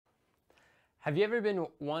Have you ever been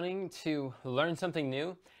wanting to learn something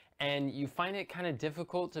new and you find it kind of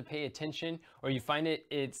difficult to pay attention, or you find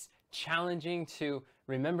it's challenging to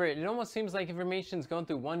remember it? It almost seems like information's going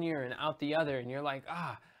through one ear and out the other, and you're like,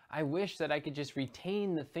 I wish that I could just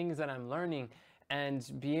retain the things that I'm learning and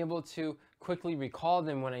be able to quickly recall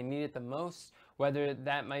them when I need it the most, whether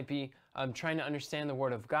that might be trying to understand the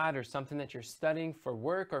Word of God, or something that you're studying for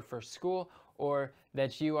work or for school, or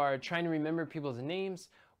that you are trying to remember people's names.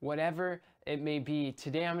 Whatever it may be,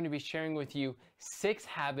 today I'm going to be sharing with you 6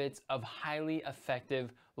 habits of highly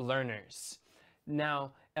effective learners.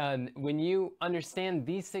 Now, when you understand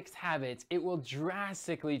these 6 habits, it will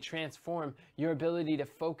drastically transform your ability to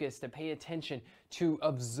focus, to pay attention, to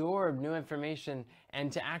absorb new information,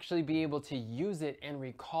 and to actually be able to use it and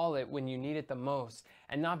recall it when you need it the most,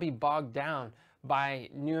 and not be bogged down by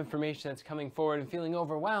new information that's coming forward and feeling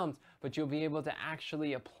overwhelmed, but you'll be able to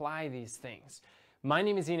actually apply these things. My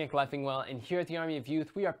name is Enoch Leffingwell, and here at the Army of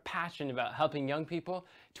Youth, we are passionate about helping young people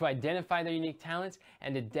to identify their unique talents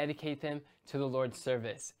and to dedicate them to the Lord's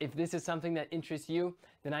service. If this is something that interests you,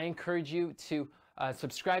 then I encourage you to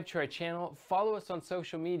subscribe to our channel, follow us on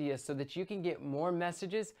social media so that you can get more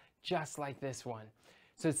messages just like this one.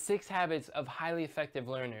 So 6 habits of highly effective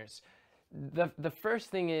learners. The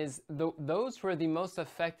first thing is, those who are the most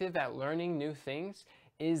effective at learning new things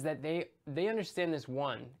is that they understand this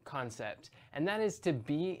one concept, and that is to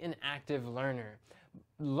be an active learner.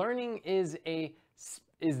 Learning is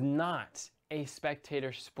not a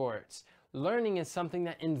spectator sport. Learning is something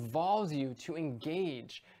that involves you to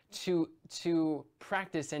engage, to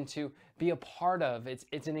practice, and to be a part of.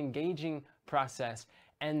 It's an engaging process.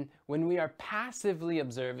 And when we are passively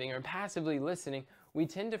observing or passively listening, we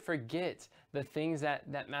tend to forget the things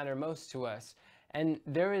that matter most to us. And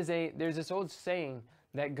there's this old saying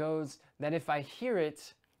that goes that if I hear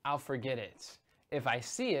it, I'll forget it. If I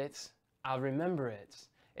see it, I'll remember it.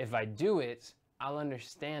 If I do it, I'll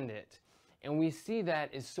understand it. And we see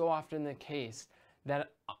that is so often the case, that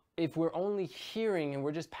if we're only hearing and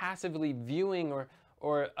we're just passively viewing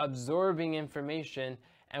or absorbing information,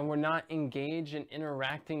 and we're not engaged in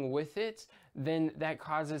interacting with it, then that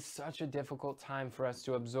causes such a difficult time for us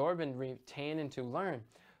to absorb and retain and to learn.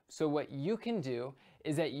 So what you can do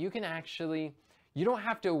is that you don't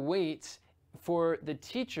have to wait for the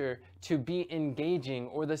teacher to be engaging,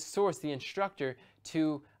 or the source, the instructor,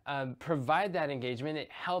 to provide that engagement. It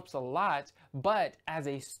helps a lot, but as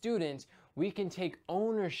a student, we can take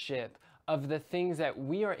ownership of the things that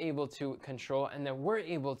we are able to control and that we're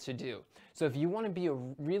able to do. So if you want to be a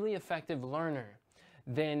really effective learner,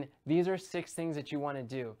 then these are 6 things that you want to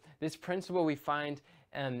do. This principle we find,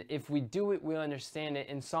 if we do it, we'll understand it.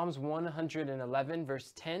 In Psalms 111,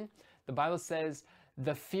 verse 10, the Bible says,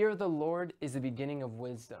 "The fear of the Lord is the beginning of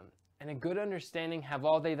wisdom, and a good understanding have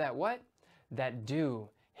all they that" what? "That do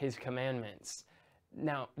his commandments."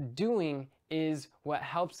 Now, doing is what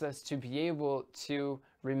helps us to be able to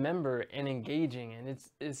remember and engaging, and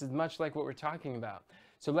this is much like what we're talking about.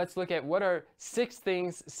 So let's look at what are 6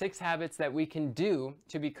 habits that we can do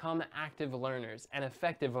to become active learners and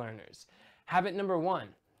effective learners. Habit number 1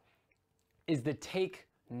 is to take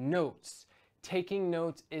notes. Taking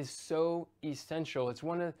notes is so essential. It's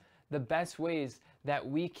one of the best ways that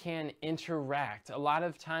we can interact. A lot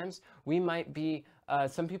of times we might be,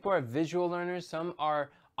 some people are visual learners, some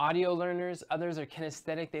are audio learners, others are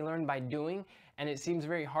kinesthetic. They learn by doing, and it seems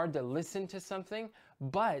very hard to listen to something,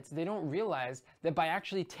 but they don't realize that by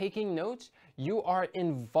actually taking notes, you are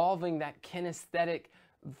involving that kinesthetic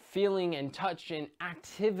feeling and touch and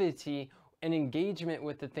activity and engagement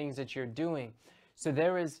with the things that you're doing. So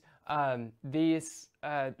there is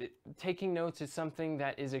taking notes is something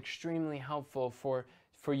that is extremely helpful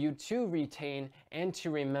for you to retain and to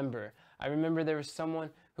remember. I remember there was someone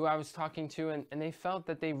who I was talking to, and they felt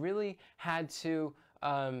that they really had to,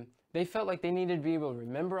 they felt like they needed to be able to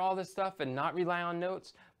remember all this stuff and not rely on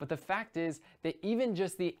notes. But the fact is that even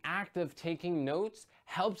just the act of taking notes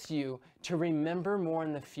helps you to remember more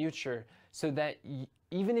in the future, so that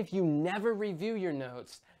even if you never review your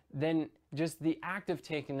notes, then just the act of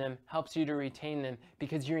taking them helps you to retain them,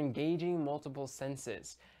 because you're engaging multiple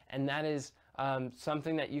senses. And that is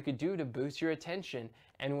something that you could do to boost your attention.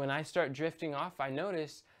 And when I start drifting off, I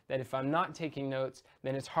notice that if I'm not taking notes,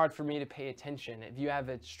 then it's hard for me to pay attention. If you have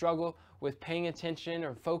a struggle with paying attention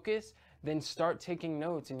or focus, then start taking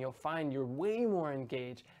notes and you'll find you're way more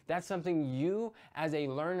engaged. That's something you as a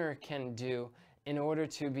learner can do in order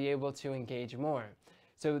to be able to engage more.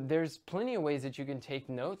 So there's plenty of ways that you can take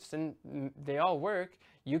notes, and they all work.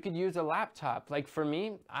 You could use a laptop. Like for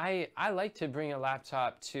me, I like to bring a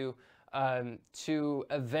laptop to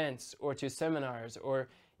events or to seminars, or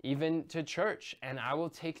even to church, and I will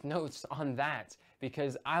take notes on that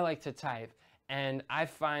because I like to type. And I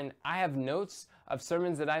find I have notes of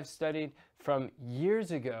sermons that I've studied from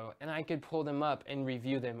years ago, and I could pull them up and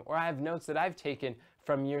review them. Or I have notes that I've taken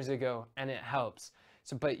from years ago, and it helps.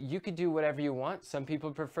 So, but you could do whatever you want. Some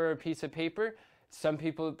people prefer a piece of paper. Some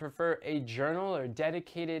people prefer a journal or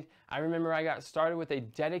dedicated. I remember I got started with a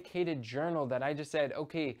dedicated journal that I just said,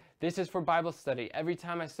 okay, this is for Bible study. Every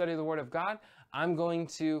time I study the Word of God, I'm going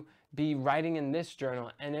to be writing in this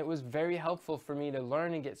journal. And it was very helpful for me to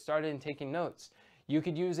learn and get started in taking notes. You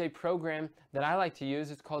could use a program that I like to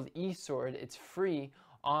use. It's called eSword. It's free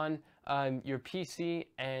on your PC,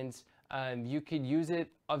 and you could use it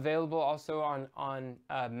available also on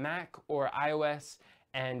Mac or iOS.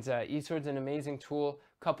 And eSword's an amazing tool.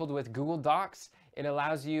 Coupled with Google Docs, it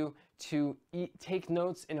allows you to take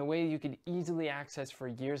notes in a way you could easily access for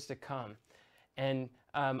years to come. And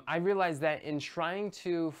I realized that in trying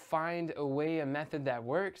to find a method that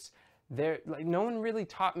works, no one really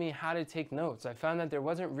taught me how to take notes. I found that there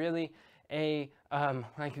wasn't really these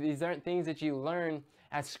aren't things that you learn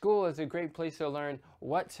at school. Is a great place to learn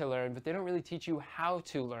what to learn, but they don't really teach you how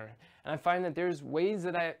to learn. And I find that there's ways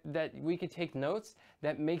that we could take notes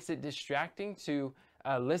that makes it distracting to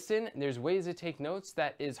listen. There's ways to take notes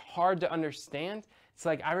that is hard to understand. It's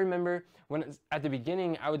like, I remember when at the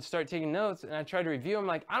beginning I would start taking notes and I tried to review. I'm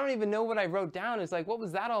like, I don't even know what I wrote down. It's like, what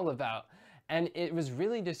was that all about? And it was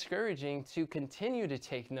really discouraging to continue to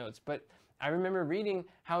take notes. But I remember reading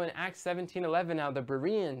how in Acts 17:11, how the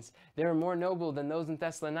Bereans, they were more noble than those in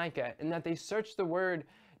Thessalonica, and that they searched the word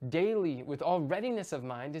daily with all readiness of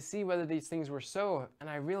mind to see whether these things were so. And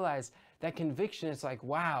I realized that conviction is like,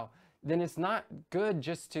 wow, then it's not good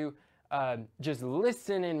just to just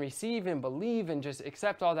listen and receive and believe and just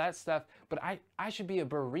accept all that stuff. But I should be a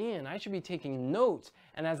Berean. I should be taking notes.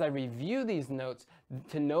 And as I review these notes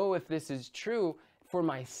to know if this is true for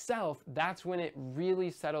myself, that's when it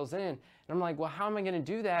really settles in. And I'm like, well, how am I going to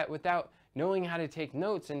do that without knowing how to take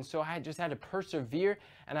notes? And so I just had to persevere,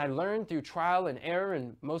 and I learned through trial and error,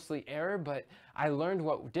 and mostly error, but I learned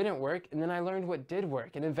what didn't work, and then I learned what did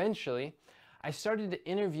work. And eventually I started to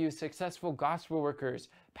interview successful gospel workers,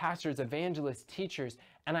 pastors, evangelists, teachers,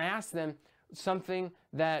 and I asked them something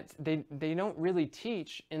that they don't really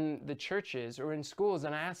teach in the churches or in schools.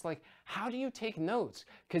 And I asked, like, how do you take notes?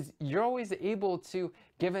 Because you're always able to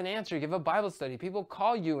give an answer, give a Bible study. People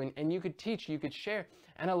call you and you could teach, you could share.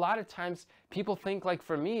 And a lot of times people think, like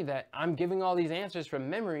for me, that I'm giving all these answers from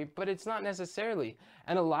memory, but it's not necessarily.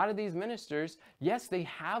 And a lot of these ministers, yes, they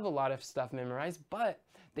have a lot of stuff memorized, but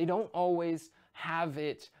they don't always have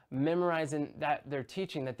it memorized in that they're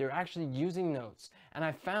teaching, that they're actually using notes. And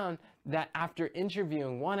I found that after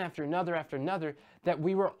interviewing one after another, that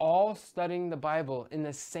we were all studying the Bible in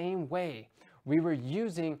the same way. We were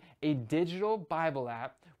using a digital Bible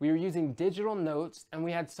app, we were using digital notes, and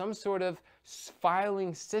we had some sort of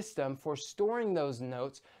filing system for storing those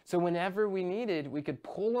notes. So whenever we needed, we could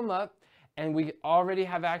pull them up, and we already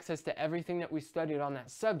have access to everything that we studied on that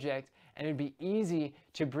subject, and it'd be easy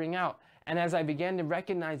to bring out. And as I began to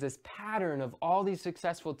recognize this pattern of all these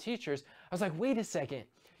successful teachers, I was like, wait a second,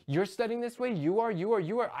 you're studying this way, you are,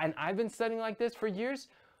 and I've been studying like this for years.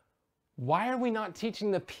 Why are we not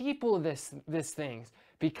teaching the people these things?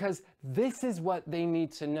 Because this is what they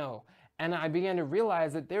need to know. And I began to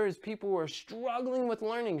realize that there is people who are struggling with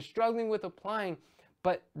learning, struggling with applying,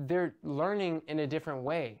 but they're learning in a different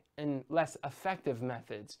way, in less effective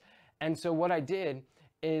methods. And so what I did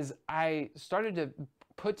is I started to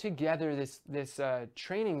put together this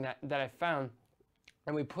training that I found,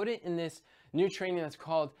 and we put it in this new training that's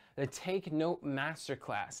called the Take Note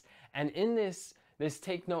Masterclass. And in this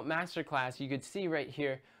Take Note Masterclass, you could see right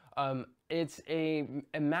here, it's a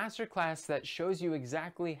masterclass that shows you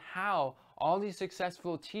exactly how all these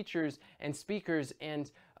successful teachers and speakers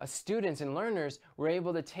and students and learners were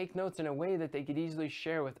able to take notes in a way that they could easily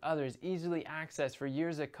share with others, easily access for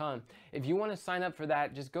years to come. If you want to sign up for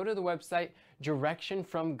that, just go to the website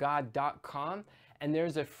directionfromgod.com, and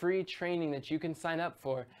there's a free training that you can sign up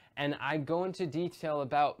for. And I go into detail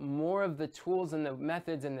about more of the tools and the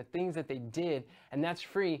methods and the things that they did, and that's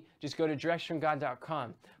free. Just go to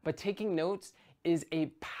directionfromgod.com. But taking notes is a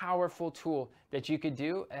powerful tool that you could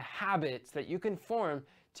do, a habit that you can form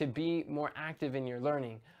to be more active in your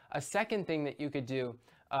learning. A second thing that you could do,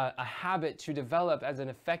 a habit to develop as an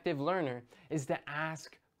effective learner, is to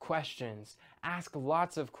ask questions. Ask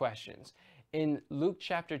lots of questions. In Luke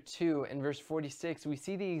chapter 2 and verse 46, we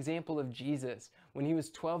see the example of Jesus. When he was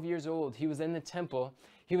 12 years old, he was in the temple.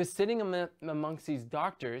 He was sitting amongst these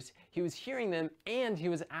doctors. He was hearing them, and he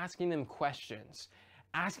was asking them questions.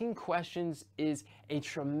 asking questions is a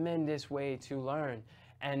tremendous way to learn.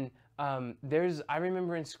 And I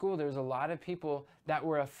remember in school, there was a lot of people that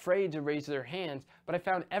were afraid to raise their hands, but I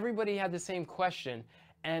found everybody had the same question.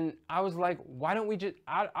 And I was like, why don't we just,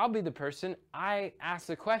 I'll be the person. I asked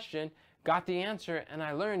the question, got the answer, and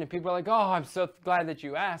I learned. And people are like, oh, I'm so glad that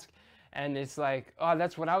you asked. And it's like, oh,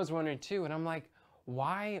 that's what I was wondering too. And I'm like,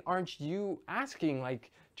 why aren't you asking?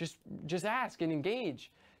 Like, just ask and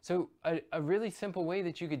engage. So a really simple way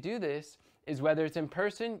that you could do this is, whether it's in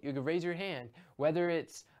person, you could raise your hand. Whether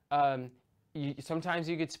it's, sometimes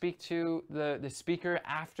you could speak to the speaker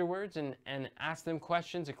afterwards and ask them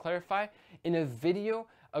questions to clarify. In a video,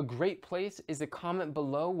 a great place is to comment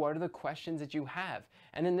below what are the questions that you have.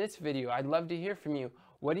 And in this video, I'd love to hear from you.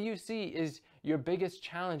 What do you see is your biggest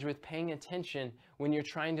challenge with paying attention when you're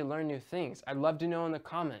trying to learn new things? I'd love to know in the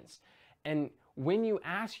comments. And when you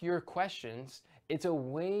ask your questions, it's a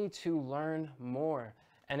way to learn more,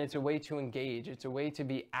 and it's a way to engage. It's a way to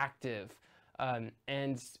be active.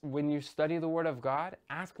 And when you study the Word of God,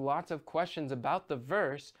 ask lots of questions about the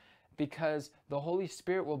verse, because the Holy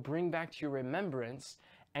Spirit will bring back to your remembrance,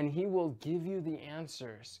 and He will give you the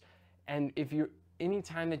answers. And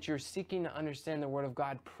anytime that you're seeking to understand the Word of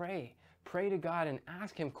God, pray to God and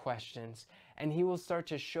ask Him questions, and He will start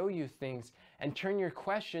to show you things and turn your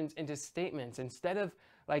questions into statements. Instead of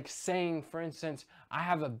like saying, for instance, I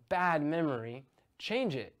have a bad memory,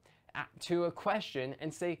 change it to a question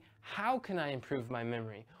and say, how can I improve my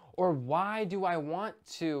memory? Or why do I want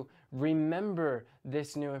to remember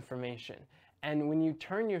this new information? And when you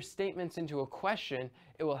turn your statements into a question,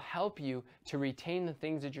 it will help you to retain the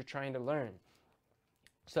things that you're trying to learn.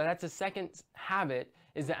 So that's the second habit,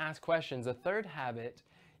 is to ask questions. The third habit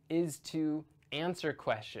is to answer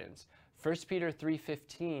questions. 1 Peter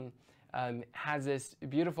 3:15 has this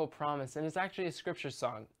beautiful promise, and it's actually a scripture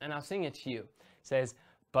song, and I'll sing it to you. It says,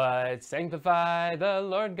 but sanctify the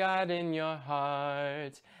Lord God in your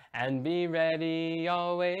heart, and be ready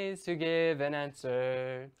always to give an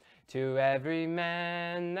answer to every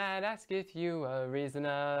man that asketh you a reason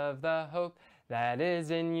of the hope that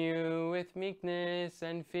is in you, with meekness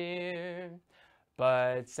and fear.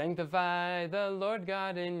 But sanctify the Lord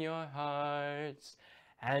God in your hearts,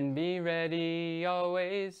 and be ready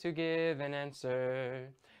always to give an answer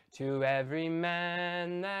to every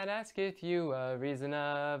man that asketh you a reason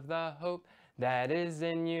of the hope that is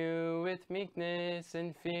in you, with meekness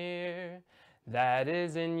and fear. That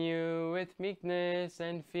is in you, with meekness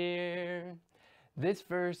and fear. This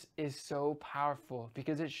verse is so powerful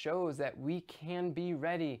because it shows that we can be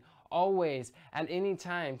ready always at any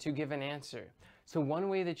time to give an answer. So one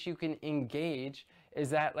way that you can engage is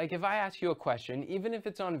that, like, if I ask you a question, even if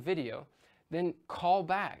it's on video, then call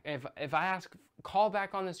back. If I ask, call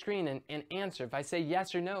back on the screen and answer. If I say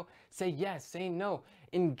yes or no, say yes, say no.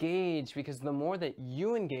 Engage, because the more that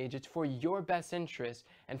you engage, it's for your best interest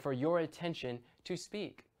and for your attention to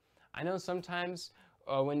speak. I know sometimes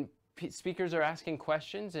when speakers are asking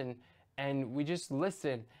questions and we just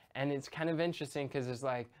listen, and it's kind of interesting because it's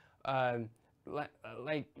like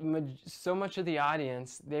so much of the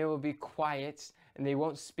audience, they will be quiet and they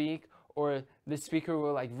won't speak, or the speaker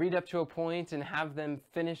will like read up to a point and have them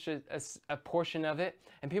finish a portion of it,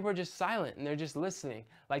 and people are just silent and they're just listening,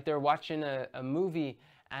 like they're watching a movie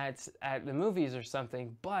at the movies or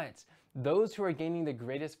something. But those who are gaining the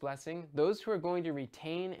greatest blessing, those who are going to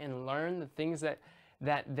retain and learn the things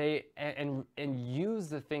that they and use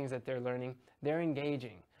the things that they're learning, they're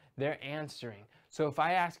engaging, they're answering. So if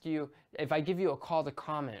I ask you, if I give you a call to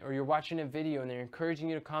comment, or you're watching a video and they're encouraging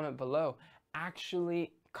you to comment below,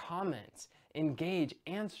 actually comment, engage,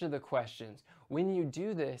 answer the questions. When you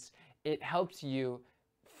do this, it helps you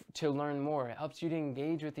to learn more. It helps you to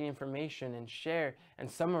engage with the information and share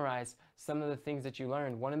and summarize some of the things that you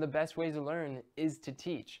learned. One of the best ways to learn is to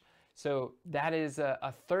teach. So that is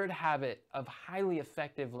a third habit of highly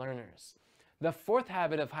effective learners. The fourth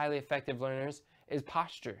habit of highly effective learners is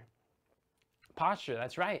posture. Posture,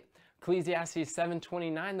 that's right. Ecclesiastes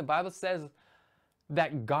 7:29, the Bible says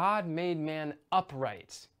that God made man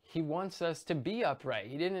upright. He wants us to be upright.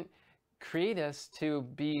 He didn't create us to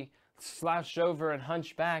be slouched over and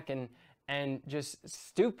hunched back and just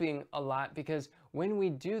stooping a lot, because when we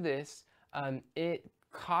do this, it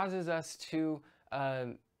causes us to,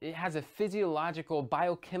 it has a physiological,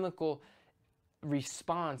 biochemical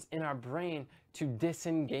response in our brain to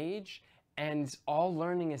disengage, and all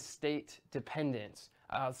learning is state dependent.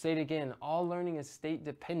 I'll say it again, all learning is state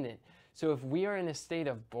dependent. So if we are in a state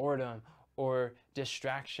of boredom or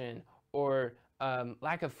distraction or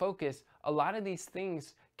lack of focus, a lot of these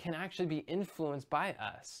things can actually be influenced by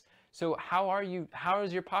us. So how are you? How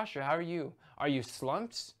is your posture? How are you? Are you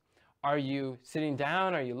slumped? Are you sitting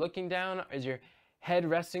down? Are you looking down? Is your head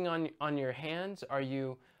resting on your hands? Are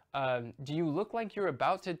you do you look like you're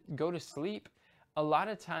about to go to sleep? A lot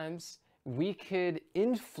of times we could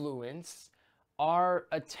influence our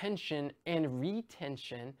attention and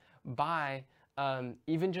retention by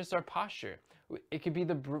even just our posture. It could be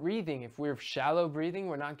the breathing. If we're shallow breathing,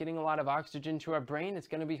 we're not getting a lot of oxygen to our brain, it's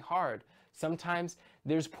going to be hard. Sometimes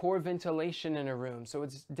there's poor ventilation in a room, so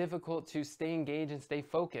it's difficult to stay engaged and stay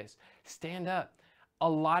focused. Stand up. A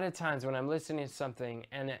lot of times when I'm listening to something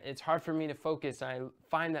and it's hard for me to focus, I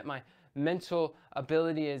find that my mental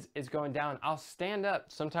ability is going down, I'll stand up.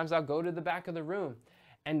 Sometimes I'll go to the back of the room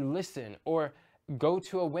and listen, or go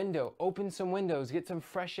to a window, open some windows, get some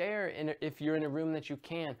fresh air if you're in a room that you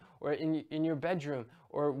can, or in your bedroom,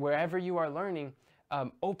 or wherever you are learning.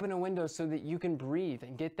 Open a window so that you can breathe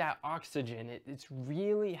and get that oxygen. It's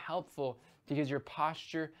really helpful because your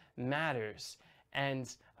posture matters.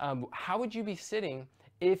 And how would you be sitting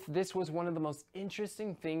if this was one of the most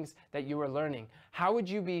interesting things that you were learning? How would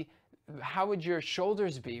your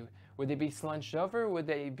shoulders be? Would they be slunched over? Would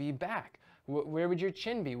they be back? Where would your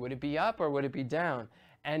chin be? Would it be up or would it be down?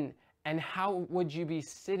 And how would you be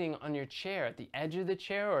sitting on your chair? At the edge of the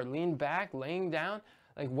chair, or lean back, laying down?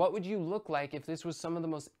 Like, what would you look like if this was some of the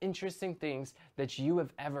most interesting things that you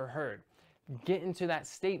have ever heard? Get into that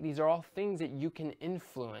state. These are all things that you can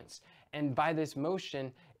influence. And by this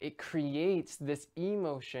motion, it creates this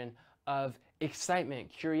emotion of excitement,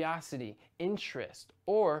 curiosity, interest,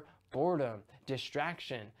 or boredom,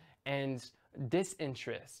 distraction, and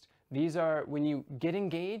disinterest. These are, when you get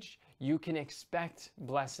engaged, you can expect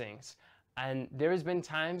blessings. And there's been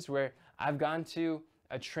times where I've gone to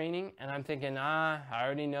a training and I'm thinking, I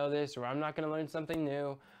already know this, or I'm not going to learn something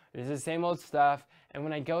new. It's the same old stuff. And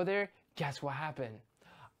when I go there, guess what happened?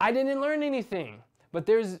 I didn't learn anything. But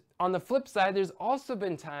on the flip side, there's also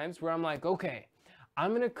been times where I'm like, okay,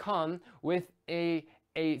 I'm going to come with a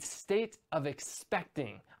state of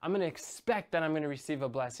expecting. I'm going to expect that I'm going to receive a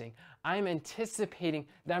blessing. I'm anticipating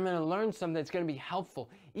that I'm going to learn something that's going to be helpful.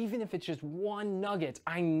 Even if it's just one nugget,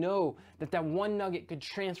 I know that one nugget could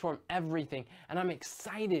transform everything. And I'm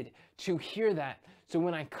excited to hear that. So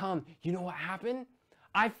when I come, you know what happened?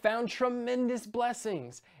 I found tremendous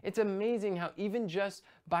blessings. It's amazing how even just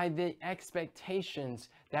by the expectations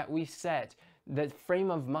that we set, the frame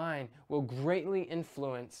of mind will greatly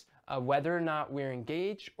influence whether or not we're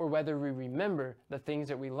engaged or whether we remember the things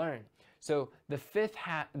that we learn. So the fourth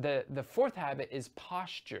habit is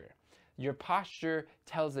posture. Your posture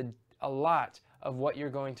tells a lot of what you're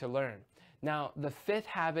going to learn. Now, the fifth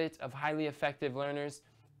habit of highly effective learners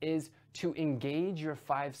is to engage your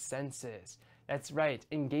five senses. That's right,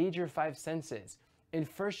 engage your five senses. In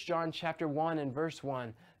 1 John chapter 1 and verse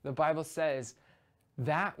 1, the Bible says,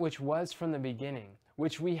 that which was from the beginning,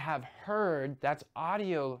 which we have heard, that's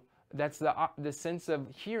audio, that's the sense of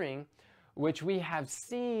hearing, which we have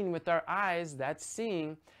seen with our eyes, that's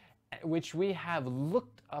seeing, which we have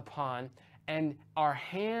looked upon, and our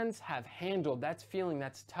hands have handled, that's feeling,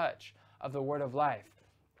 that's touch of the word of life.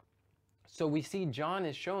 So we see John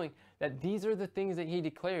is showing that these are the things that he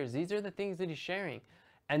declares. These are the things that he's sharing.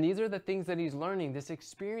 And these are the things that he's learning. This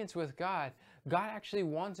experience with God, God actually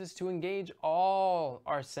wants us to engage all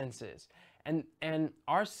our senses. And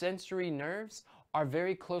our sensory nerves are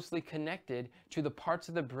very closely connected to the parts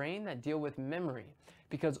of the brain that deal with memory.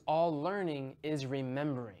 Because all learning is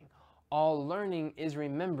remembering. All learning is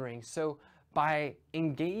remembering. So by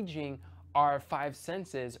engaging our five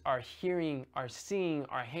senses, our hearing, our seeing,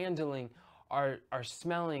 our handling, our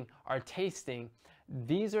smelling, our tasting,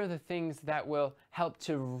 these are the things that will help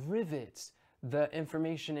to rivet the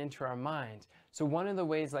information into our mind. So one of the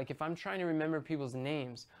ways, like if I'm trying to remember people's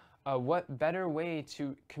names, what better way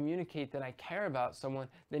to communicate that I care about someone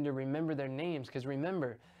than to remember their names? Because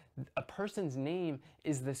remember, a person's name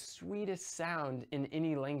is the sweetest sound in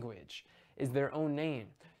any language, is their own name.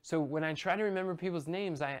 So when I try to remember people's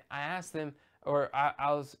names, I ask them, or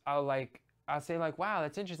I'll say like, wow,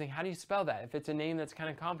 that's interesting. How do you spell that? If it's a name that's kind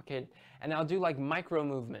of complicated. And I'll do like micro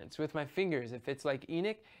movements with my fingers. If it's like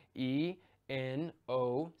Enoch, E-N-O-C-H.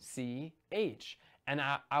 And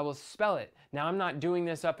I will spell it. Now I'm not doing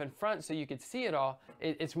this up in front so you could see it all.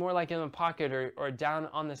 It's more like in a pocket or down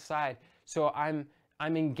on the side. So I'm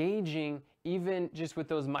engaging even just with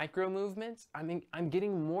those micro movements. I'm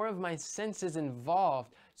getting more of my senses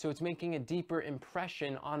involved. So it's making a deeper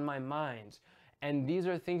impression on my mind. And these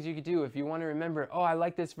are things you could do if you want to remember, oh, I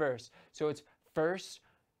like this verse. So it's 1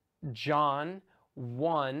 John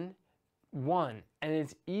 1, one, and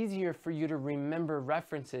it's easier for you to remember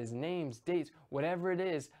references, names, dates, whatever it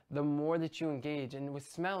is, the more that you engage. And with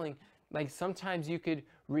smelling, like sometimes you could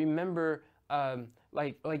remember,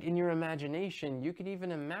 like in your imagination, you could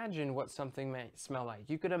even imagine what something might smell like.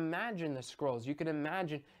 You could imagine the scrolls, you could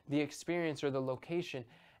imagine the experience or the location,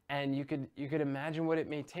 and you could imagine what it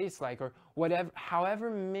may taste like, or whatever, however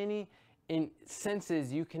many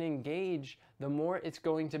senses you can engage, the more it's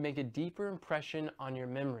going to make a deeper impression on your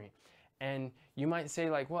memory. And you might say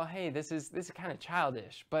like, well, hey, this is kind of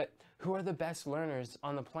childish, but who are the best learners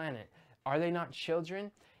on the planet? Are they not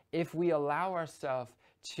children? If we allow ourselves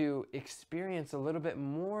to experience a little bit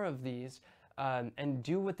more of these and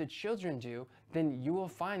do what the children do, then you will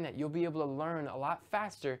find that you'll be able to learn a lot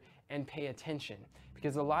faster and pay attention.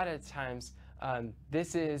 Because a lot of times,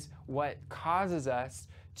 this is what causes us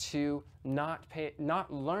to not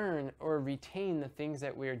learn or retain the things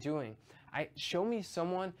that we're doing. Show me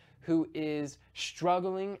someone who is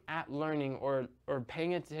struggling at learning or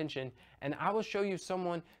paying attention, and I will show you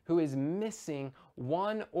someone who is missing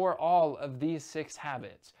one or all of these 6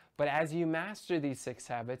 habits. But as you master these 6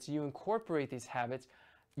 habits, you incorporate these habits,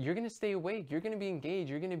 you're going to stay awake, you're going to be engaged,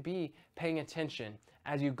 you're going to be paying attention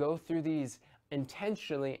as you go through these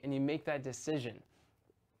intentionally and you make that decision.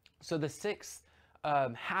 So the 6th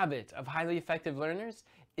habit of highly effective learners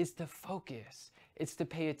is to focus. It's to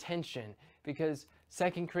pay attention, because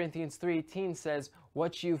 2 Corinthians 3:18 says,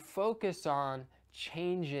 what you focus on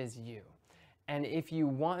changes you. And if you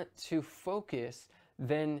want to focus,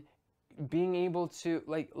 then being able to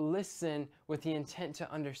listen with the intent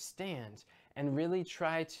to understand and really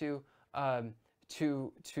try to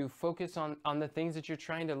focus on the things that you're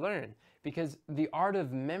trying to learn, because the art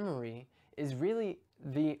of memory is really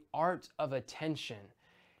the art of attention.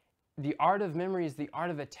 The art of memory is the art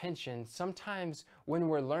of attention. Sometimes when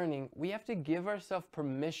we're learning, we have to give ourselves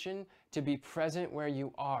permission to be present where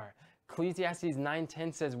you are. Ecclesiastes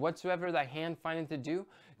 9:10 says, whatsoever thy hand findeth to do,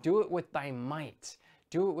 do it with thy might.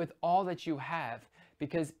 Do it with all that you have.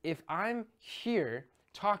 Because if I'm here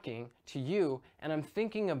talking to you and I'm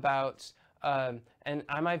thinking about, and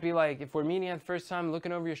I might be like, if we're meeting at the first time,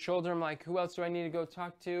 looking over your shoulder, I'm like, who else do I need to go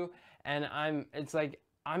talk to? And it's like,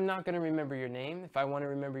 I'm not going to remember your name if I want to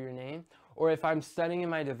remember your name. Or if I'm studying in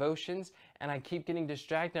my devotions and I keep getting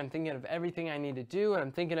distracted, I'm thinking of everything I need to do, and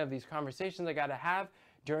I'm thinking of these conversations I got to have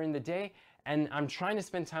during the day, and I'm trying to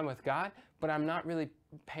spend time with God, but I'm not really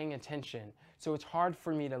paying attention. So it's hard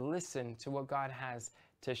for me to listen to what God has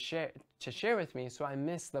to share with me, so I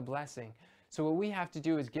miss the blessing. So what we have to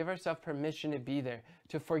do is give ourselves permission to be there,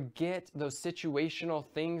 to forget those situational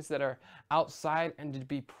things that are outside, and to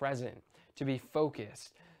be present, to be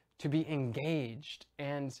focused, to be engaged,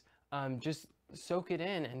 and just soak it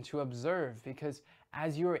in and to observe. Because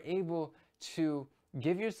as you're able to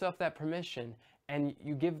give yourself that permission and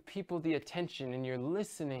you give people the attention and you're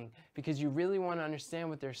listening because you really want to understand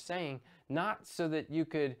what they're saying, not so that you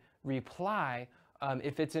could reply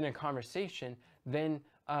if it's in a conversation, then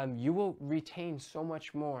you will retain so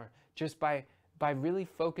much more just by really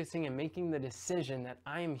focusing and making the decision that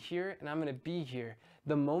I am here and I'm going to be here.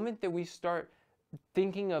 The moment that we start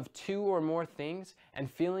thinking of 2 or more things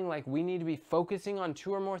and feeling like we need to be focusing on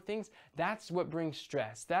 2 or more things, that's what brings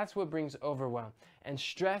stress. That's what brings overwhelm. And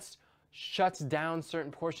stress shuts down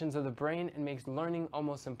certain portions of the brain and makes learning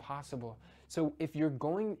almost impossible. So if you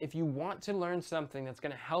want to learn something that's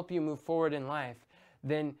going to help you move forward in life,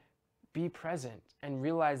 then be present and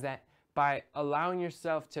realize that by allowing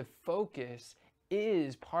yourself to focus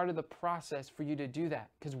is part of the process for you to do that.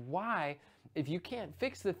 Because why, if you can't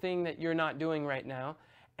fix the thing that you're not doing right now,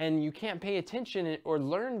 and you can't pay attention or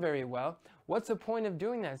learn very well, what's the point of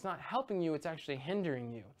doing that? It's not helping you, it's actually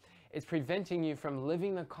hindering you. It's preventing you from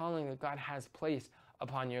living the calling that God has placed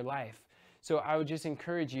upon your life. So I would just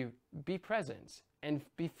encourage you, be present and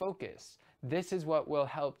be focused. This is what will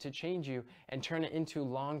help to change you and turn it into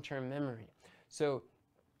long-term memory. So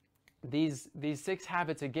these 6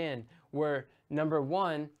 habits again were, number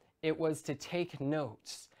 1, it was to take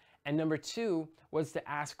notes. And number 2 was to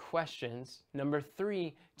ask questions. Number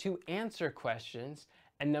 3, to answer questions.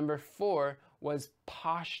 And number 4 was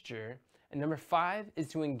posture. And number 5 is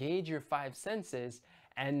to engage your 5 senses.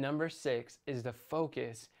 And number 6 is to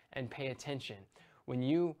focus and pay attention. When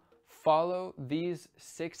you follow these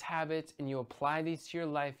 6 habits and you apply these to your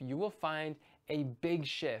life, you will find a big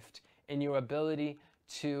shift in your ability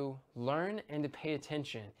to learn and to pay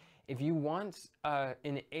attention. If you want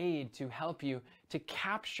an aid to help you to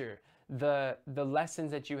capture the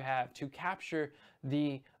lessons that you have, to capture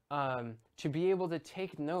to be able to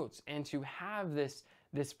take notes and to have this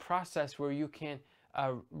process where you can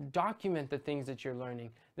document the things that you're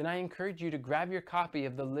learning, then I encourage you to grab your copy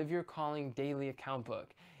of the Live Your Calling Daily Account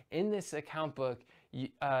Book. In this account book,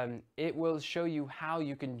 it will show you how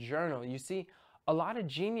you can journal. You see, a lot of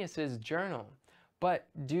geniuses journal, but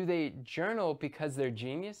do they journal because they're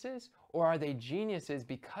geniuses, or are they geniuses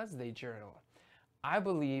because they journal? I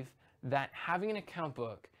believe that having an account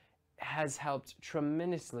book has helped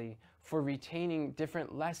tremendously for retaining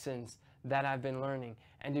different lessons that I've been learning,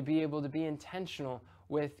 and to be able to be intentional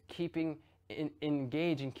with keeping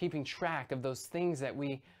engaged and keeping track of those things that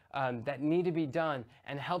that need to be done,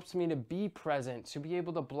 and helps me to be present, to be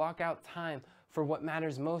able to block out time for what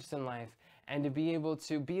matters most in life, and to be able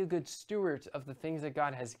to be a good steward of the things that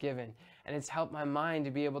God has given. And it's helped my mind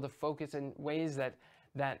to be able to focus in ways that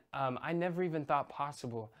I never even thought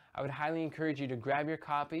possible. I would highly encourage you to grab your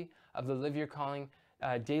copy of the Live Your Calling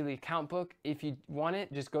Daily Account Book. If you want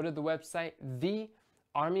it, just go to the website,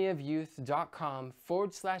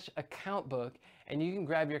 thearmyofyouth.com/account book, and you can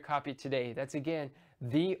grab your copy today. That's again,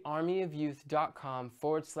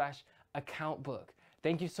 thearmyofyouth.com/account book.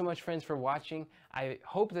 Thank you so much, friends, for watching. I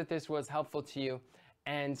hope that this was helpful to you.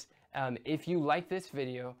 And if you like this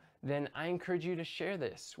video, then I encourage you to share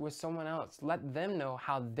this with someone else. Let them know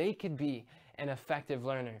how they could be an effective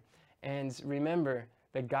learner. And remember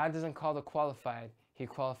that God doesn't call the qualified, He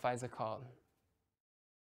qualifies the called.